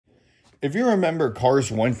If you remember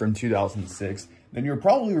Cars 1 from 2006, then you'll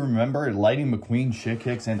probably remember Lightning McQueen, Chick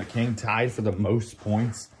Hicks, and the King tied for the most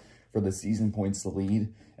points for the season points to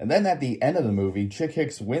lead. And then at the end of the movie, Chick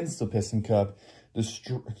Hicks wins the Piston Cup,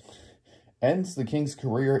 ends the King's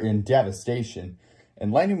career in devastation,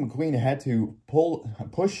 and Lightning McQueen had to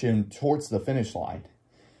push him towards the finish line.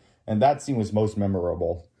 And that scene was most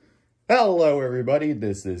memorable. Hello everybody,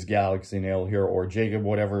 this is Galaxy Nail here, or Jacob,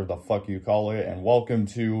 whatever the fuck you call it, and welcome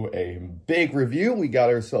to a big review. We got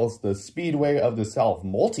ourselves the Speedway of the South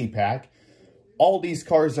multi-pack. All these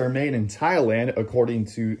cars are made in Thailand, according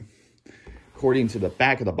to the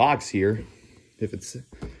back of the box here. If it's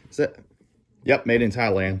yep, made in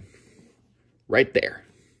Thailand. Right there.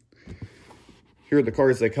 Here are the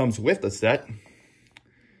cars that comes with the set.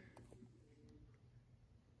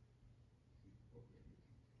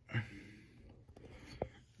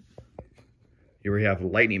 Here we have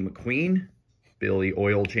Lightning McQueen, Billy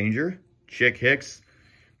Oil Changer, Chick Hicks,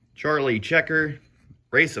 Charlie Checker,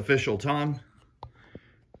 Race Official Tom,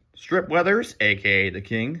 Strip Weathers, aka the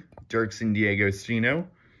King, Dirksen Diego Stino,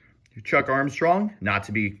 Chuck Armstrong, not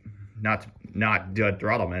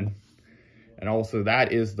Throttleman, and also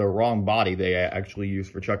that is the wrong body they actually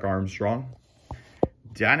used for Chuck Armstrong.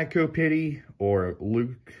 Danico Pitty, or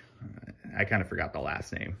Luke, I kind of forgot the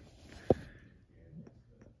last name.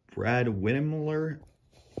 Brad Winnemiller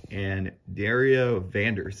and Daria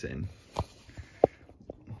Vanderson.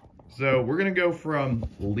 So we're going to go from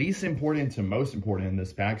least important to most important in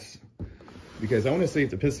this pack, because I want to save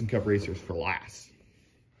the Piston Cup racers for last.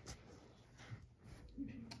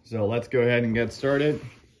 So let's go ahead and get started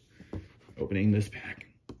opening this pack.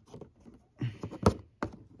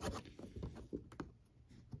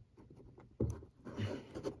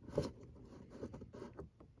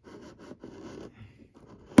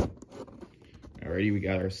 Alrighty, we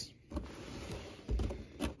got ours.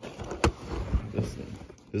 This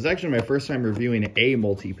is actually my first time reviewing a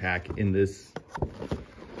multi-pack in this.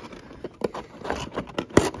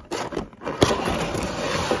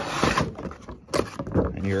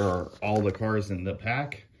 And here are all the cars in the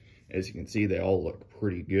pack. As you can see, they all look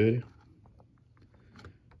pretty good.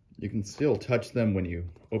 You can still touch them when you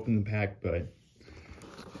open the pack, but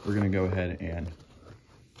we're going to go ahead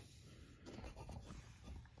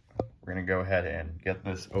and get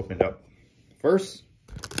this opened up first.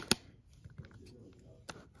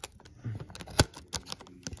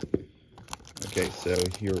 Okay, so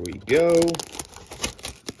here we go.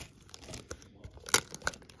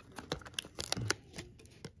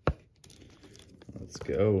 Let's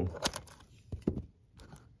go.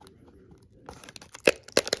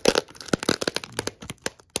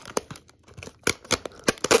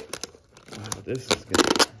 Wow, this is gonna be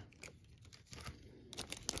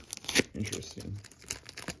interesting.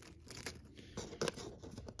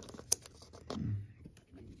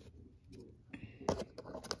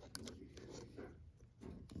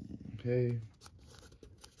 Okay.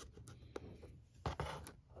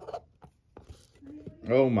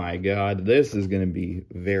 Oh my God, this is going to be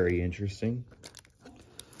very interesting.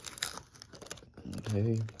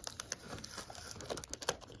 Okay.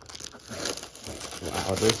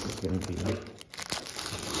 Wow, this is going to be...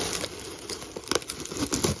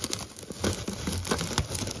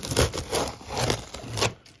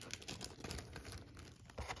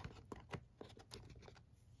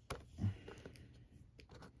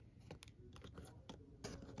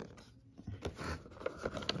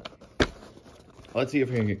 Let's see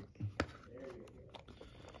if we can get...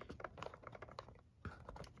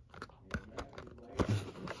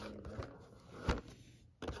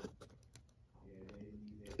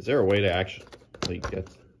 Is there a way to actually get...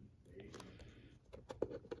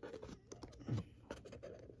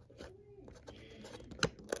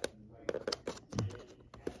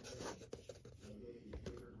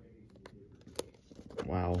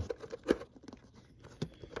 Wow.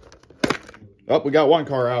 Oh, we got one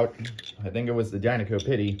car out. I think it was the Danico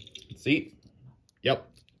Pitty. See? Yep,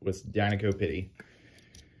 it was Danico Pitty.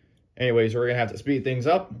 Anyways, we're going to have to speed things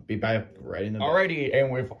up. Be back right in the... Alrighty,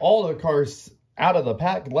 and with all the cars out of the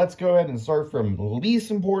pack, let's go ahead and start from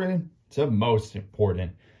least important to most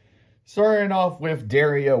important. Starting off with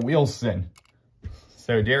Daria Wilson.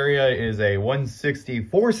 So Daria is a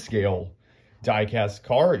 164 scale diecast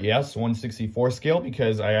car. Yes, 164 scale,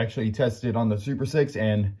 because I actually tested on the Super 6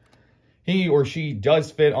 and he or she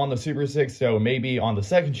does fit on the Super 6, so maybe on the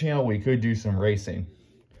second channel we could do some racing.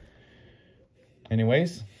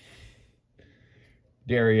 Anyways,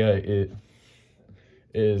 Daria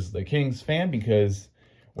is the King's fan, because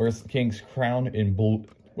where's the King's crown in blue?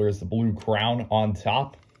 Where's the blue crown on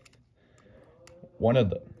top? One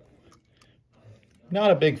of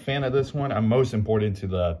Not a big fan of this one. I'm most important to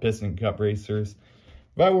the Piston Cup racers.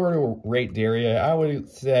 If I were to rate Daria, I would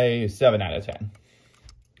say 7 out of 10.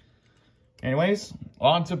 Anyways,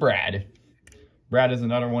 on to Brad. Brad is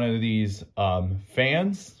another one of these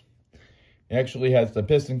fans. He actually has the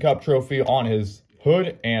Piston Cup trophy on his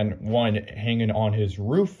hood and one hanging on his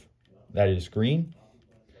roof. That is green.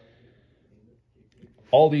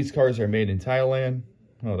 All these cars are made in Thailand.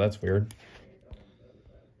 Oh, that's weird.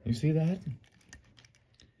 You see that?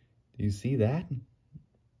 Do you see that?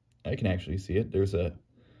 I can actually see it. There's a...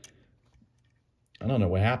 I don't know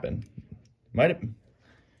what happened. Might have...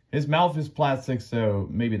 His mouth is plastic, so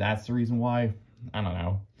maybe that's the reason why. I don't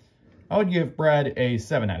know. I would give Brad a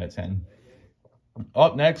 7 out of 10.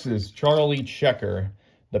 Up next is Charlie Checker,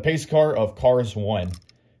 the pace car of Cars 1.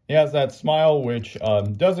 He has that smile, which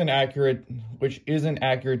isn't accurate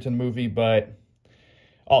to the movie, but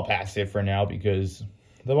I'll pass it for now because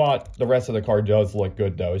the rest of the car does look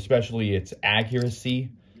good, though, especially its accuracy.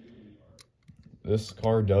 This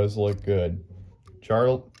car does look good.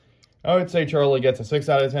 I would say Charlie gets a 6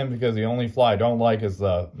 out of 10 because the only flaw I don't like is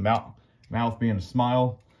the mouth being a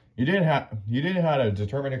smile. You did have a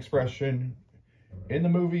determined expression in the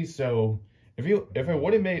movie, so if it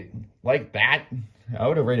would have made like that, I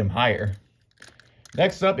would have rated him higher.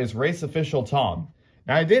 Next up is Race Official Tom.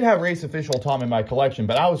 Now, I did have Race Official Tom in my collection,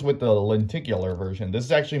 but I was with the lenticular version. This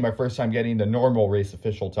is actually my first time getting the normal Race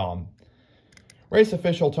Official Tom. Race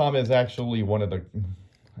Official Tom is actually one of the...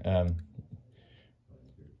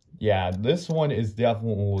 yeah, this one is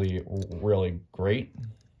definitely really great.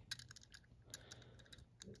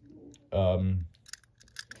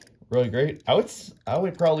 Really great. I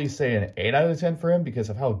would probably say an 8 out of 10 for him because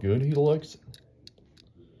of how good he looks.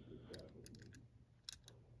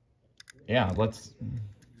 Yeah,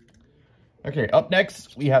 okay, up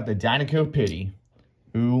next, we have the Dinoco Pity,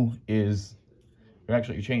 who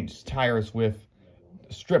actually changed tires with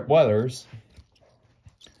strip weathers.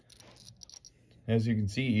 As you can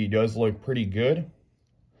see, he does look pretty good.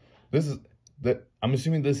 I'm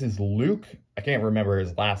assuming this is Luke. I can't remember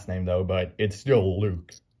his last name, though, but it's still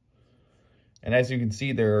Luke. And as you can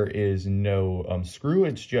see, there is no screw.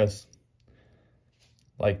 It's just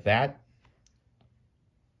like that.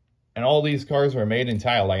 And all these cars are made in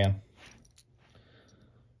Thailand.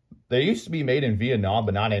 They used to be made in Vietnam,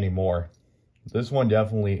 but not anymore. This one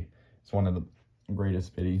definitely is one of the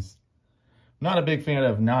greatest pities. Not a big fan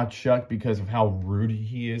of not Chuck because of how rude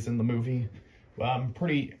he is in the movie. But I'm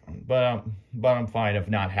fine of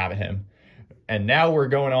not having him. And now we're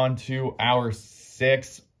going on to our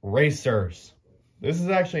 6 racers. This is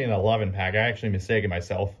actually an 11 pack. I actually mistaken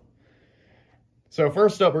myself. So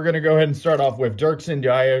first up, we're going to go ahead and start off with Dirksen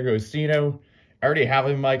D'Agostino. I already have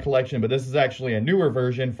him in my collection, but this is actually a newer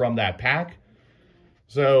version from that pack.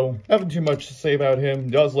 So, nothing too much to say about him.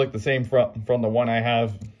 Does look the same from the one I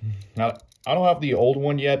have. Now, I don't have the old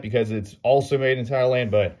one yet because it's also made in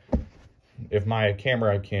Thailand, but if my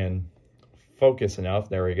camera can focus enough,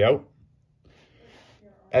 there we go.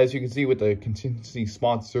 As you can see with the contingency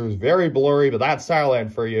sponsors, very blurry, but that's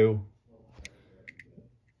Thailand for you.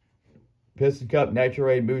 Piston Cup,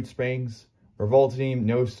 Nitroid, boot springs, Revolting,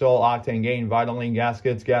 no stall, octane gain, Vitaline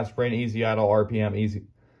gaskets, gas spring, easy idle, RPM, easy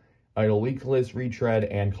idle, leakless, retread,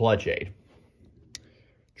 and clutch aid.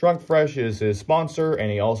 Trunk Fresh is his sponsor,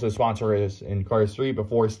 and he also sponsors us in Cars 3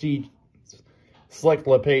 before Steve Slick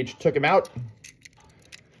LePage took him out.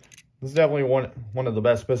 This is definitely one of the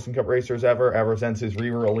best Piston Cup racers ever since his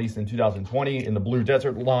re-release in 2020 in the Blue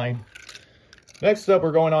Desert line. Next up,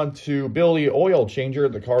 we're going on to Billy Oil Changer,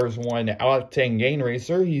 the Cars 1 Octane Gain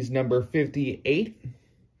Racer. He's number 58.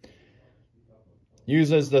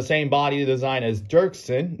 Uses the same body design as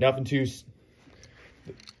Dirksen. Nothing too... This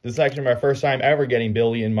is actually my first time ever getting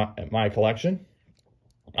Billy in my collection.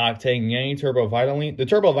 Octane Gain, Turbo Vitaline. The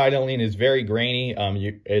Turbo Vitaline is very grainy.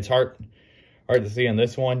 It's hard to see on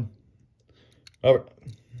this one. I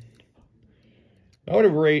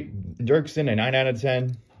would rate Dirksen a 9 out of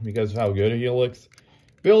 10 because of how good he looks.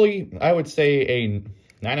 Billy, I would say a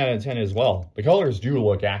 9 out of 10 as well. The colors do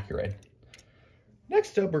look accurate.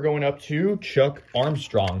 Next up, we're going up to Chuck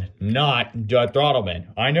Armstrong, not Dud Throttleman.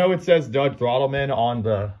 I know it says Dud Throttleman on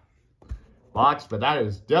the box, but that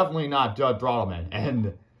is definitely not Dud Throttleman.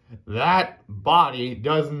 And that body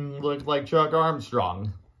doesn't look like Chuck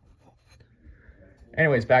Armstrong.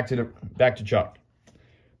 Anyways, back to Chuck.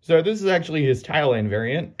 So this is actually his Thailand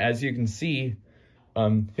variant. As you can see,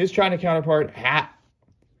 his China counterpart had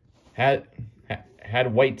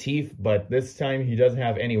white teeth, but this time he doesn't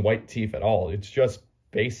have any white teeth at all. It's just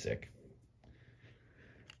basic.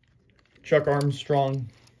 Chuck Armstrong.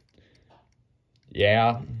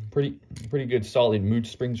 Yeah, pretty good solid Mood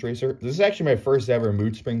Springs racer. This is actually my first ever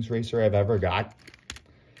Mood Springs racer I've ever got,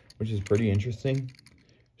 which is pretty interesting.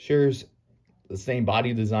 Shares the same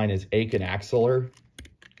body design as Aiken Axler.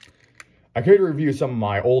 I could review some of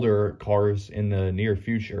my older cars in the near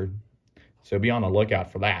future, so be on the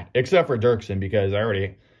lookout for that. Except for Dirksen, because I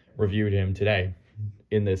already reviewed him today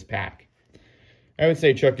in this pack. I would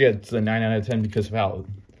say Chuck gets a 9 out of 10 because of how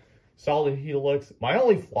solid he looks. My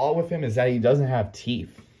only flaw with him is that he doesn't have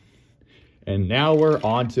teeth. And now we're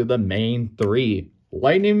on to the main three.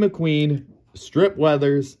 Lightning McQueen, Strip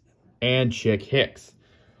Weathers, and Chick Hicks.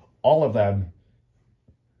 All of them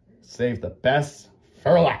save the best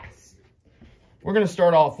for last. We're going to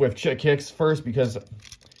start off with Chick Hicks first because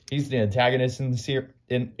he's the antagonist in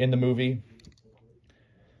the movie.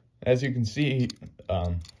 As you can see,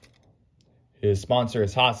 his sponsor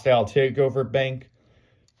is Hostile Takeover Bank.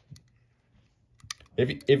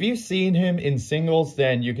 If you've seen him in singles,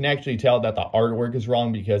 then you can actually tell that the artwork is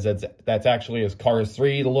wrong because that's actually his Cars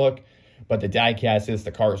 3 look, but the diecast is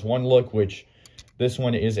the Cars 1 look, which this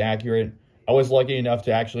one is accurate. I was lucky enough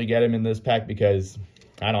to actually get him in this pack because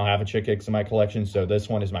I don't have a Chick Hicks in my collection, so this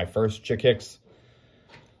one is my first Chick Hicks.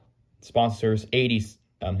 Sponsors 80.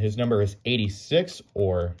 His number is 86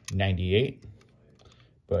 or 98,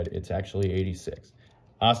 but it's actually 86.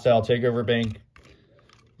 Hostile Takeover Bank.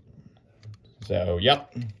 So,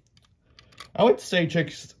 yep. I would say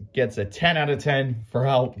Chick gets a 10 out of 10 for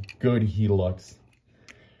how good he looks.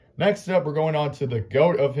 Next up, we're going on to the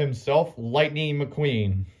GOAT of himself, Lightning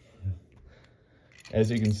McQueen.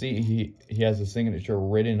 As you can see, he has a signature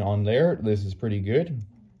written on there. This is pretty good.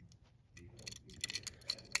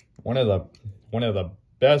 One of the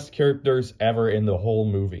best characters ever in the whole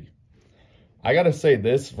movie. I gotta say,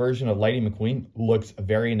 this version of Lightning McQueen looks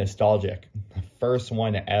very nostalgic. The first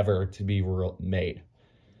one ever to be made.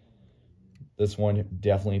 This one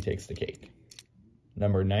definitely takes the cake.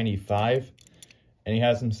 Number 95. And he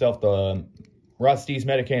has himself the Rusty's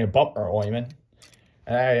Medicated Bumper Ointment.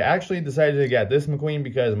 And I actually decided to get this McQueen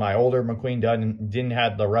because my older McQueen didn't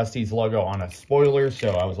have the Rusty's logo on a spoiler. So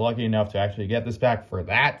I was lucky enough to actually get this pack for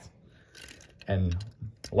that. And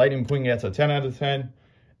Lightning McQueen gets a 10 out of 10.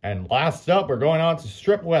 And last up, we're going on to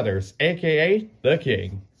Strip Weathers, a.k.a. The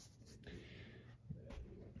King.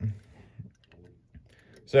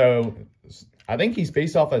 So, I think he's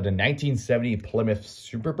based off of the 1970 Plymouth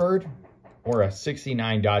Superbird or a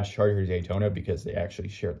 69 Dodge Charger Daytona because they actually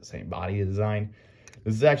share the same body design.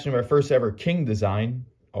 This is actually my first ever King design,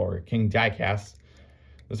 or King diecast.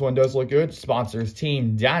 This one does look good. Sponsors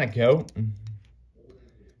Team Dinoco.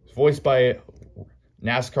 It's voiced by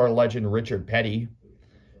NASCAR legend Richard Petty.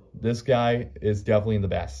 This guy is definitely the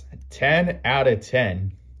best. 10 out of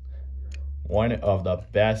 10. One of the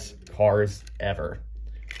best cars ever.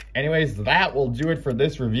 Anyways, that will do it for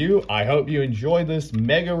this review. I hope you enjoyed this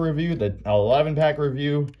mega review, the 11-pack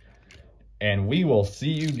review. And we will see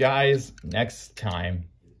you guys next time.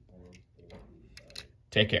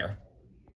 Take care.